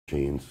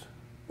machines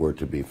were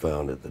to be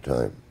found at the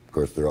time. Of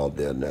course, they're all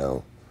dead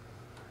now,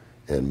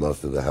 and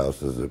most of the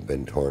houses have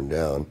been torn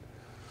down.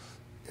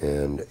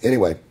 And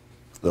anyway,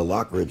 the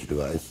Lockridge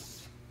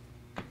device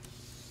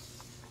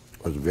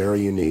was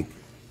very unique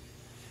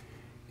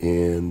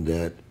in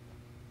that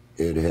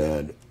it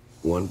had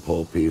one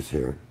pole piece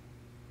here,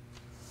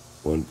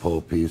 one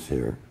pole piece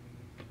here,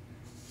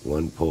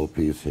 one pole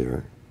piece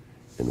here,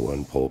 and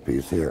one pole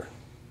piece here,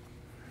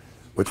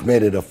 which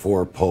made it a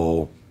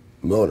 4-pole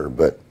motor.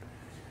 But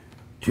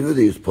 2 of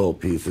these pole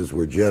pieces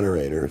were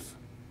generators,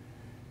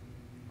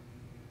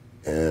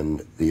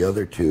 and the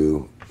other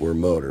 2 were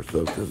motors.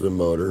 So this is a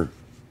motor,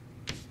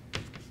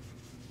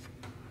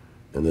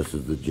 and this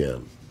is the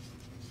gen.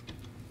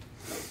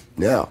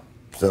 Now,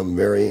 something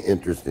very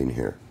interesting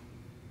here,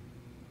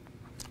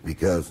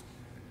 because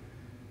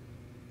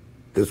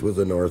this was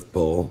a North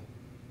Pole,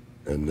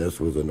 and this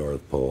was a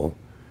North Pole,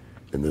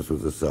 and this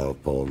was a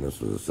South Pole, and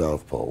this was a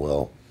South Pole.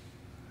 Well,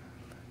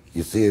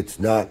 you see, it's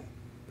not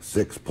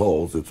 6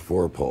 poles, it's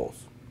 4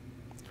 poles.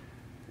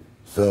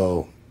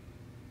 So,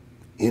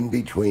 in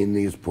between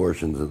these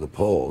portions of the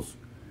poles,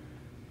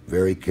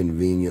 very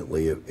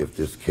conveniently, if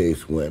this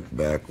case went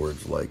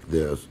backwards like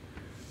this,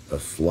 a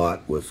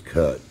slot was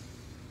cut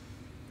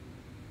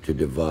to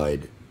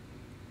divide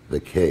the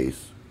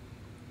case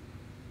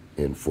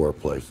in 4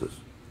 places.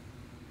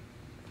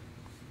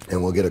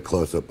 And we'll get a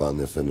close-up on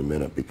this in a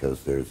minute,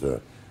 because there's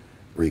a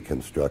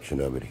reconstruction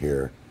of it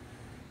here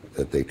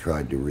that they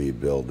tried to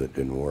rebuild that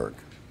didn't work.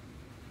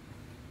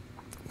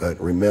 But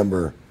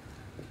remember,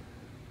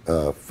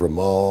 from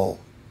all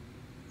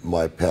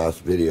my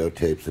past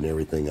videotapes and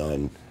everything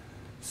on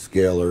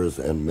scalars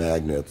and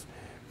magnets,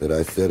 that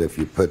I said if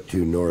you put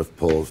 2 north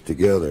poles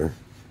together,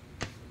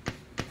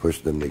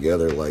 push them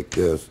together like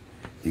this,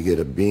 you get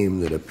a beam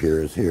that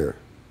appears here.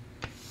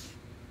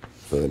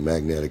 So the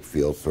magnetic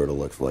field sort of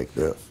looks like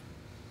this.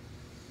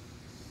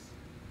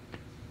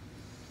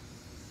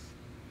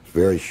 It's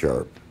very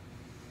sharp.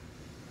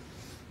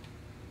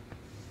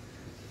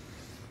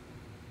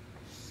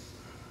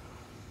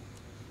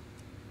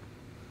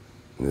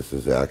 And this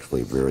is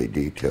actually very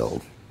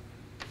detailed.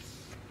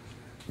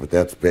 But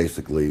that's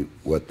basically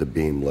what the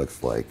beam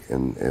looks like.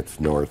 And it's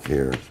north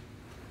here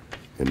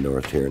and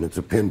north here. And it's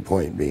a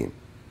pinpoint beam,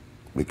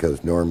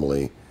 because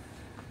normally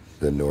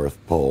the North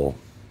Pole,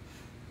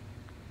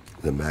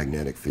 the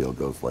magnetic field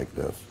goes like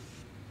this.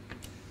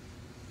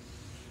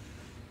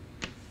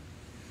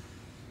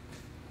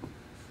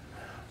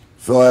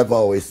 So I've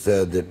always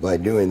said that by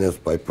doing this,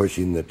 by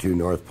pushing the 2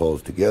 north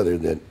poles together,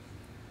 that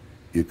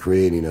you're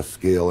creating a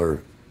scalar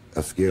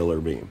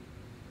beam,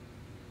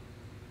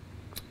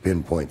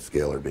 pinpoint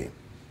scalar beam.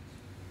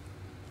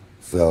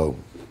 So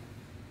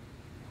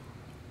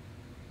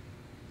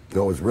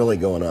what was really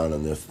going on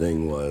in this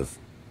thing was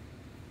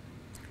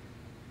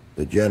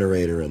the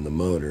generator and the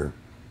motor.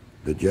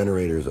 The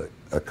generator's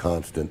a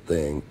constant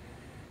thing,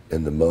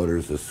 and the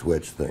motor's a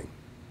switch thing.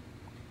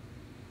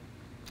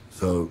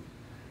 So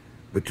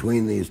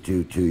between these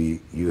two,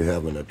 you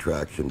have an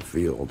attraction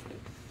field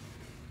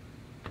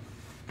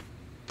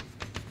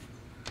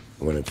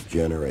when it's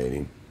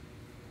generating,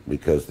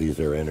 because these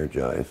are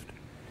energized.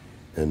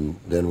 And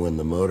then when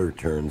the motor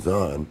turns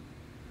on,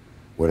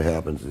 what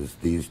happens is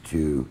these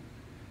 2,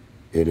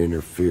 it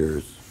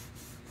interferes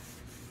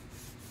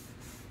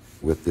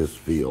with this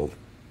field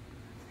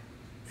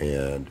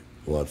and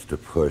wants to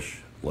push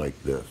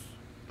like this.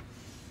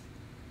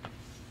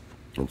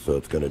 And so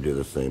it's going to do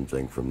the same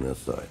thing from this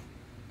side.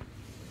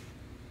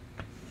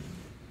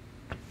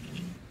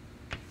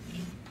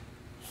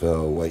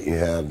 So what you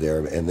have there,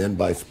 and then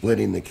by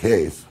splitting the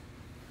case,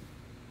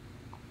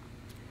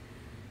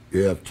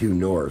 you have 2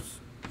 norths,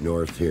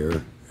 north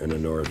here and a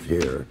north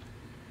here.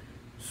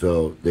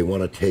 So they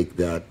want to take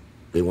that,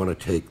 they want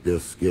to take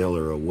this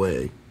scalar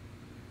away,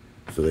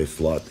 so they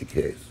slot the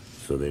case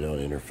so they don't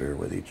interfere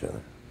with each other.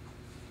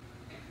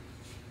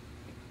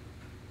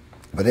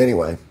 But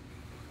anyway,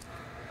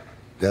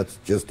 that's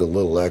just a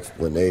little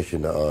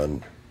explanation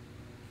on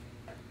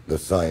the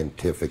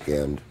scientific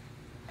end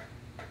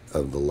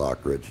of the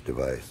Lockridge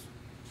device,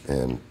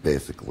 and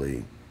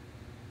basically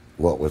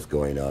what was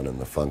going on in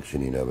the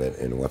functioning of it,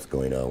 and what's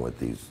going on with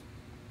these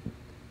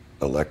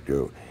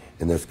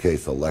in this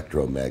case,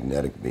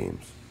 electromagnetic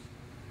beams,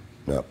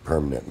 not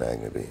permanent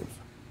magnet beams.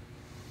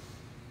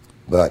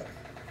 But,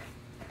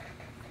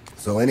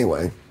 so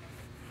anyway,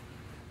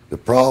 the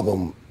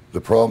problem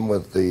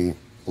with the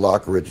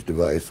Lockridge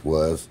device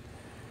was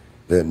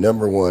that,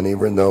 number one,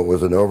 even though it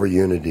was an over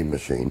unity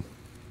machine,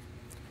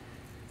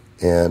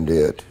 and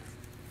it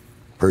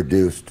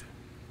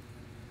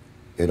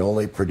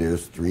only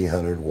produced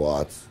 300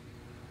 watts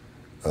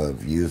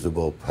of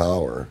usable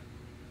power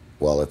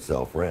while it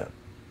self-ran.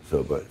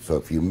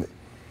 So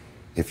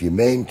if you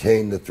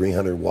maintain the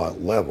 300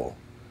 watt level,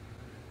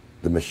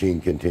 the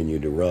machine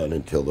continued to run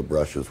until the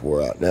brushes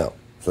wore out. Now,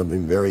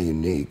 something very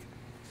unique,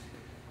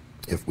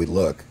 if we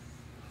look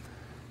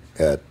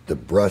at the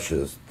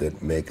brushes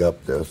that make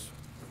up this,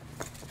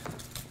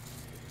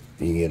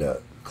 you get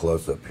a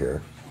close-up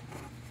here.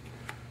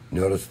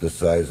 Notice the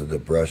size of the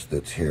brush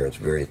that's here. It's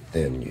very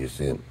thin. You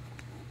see it?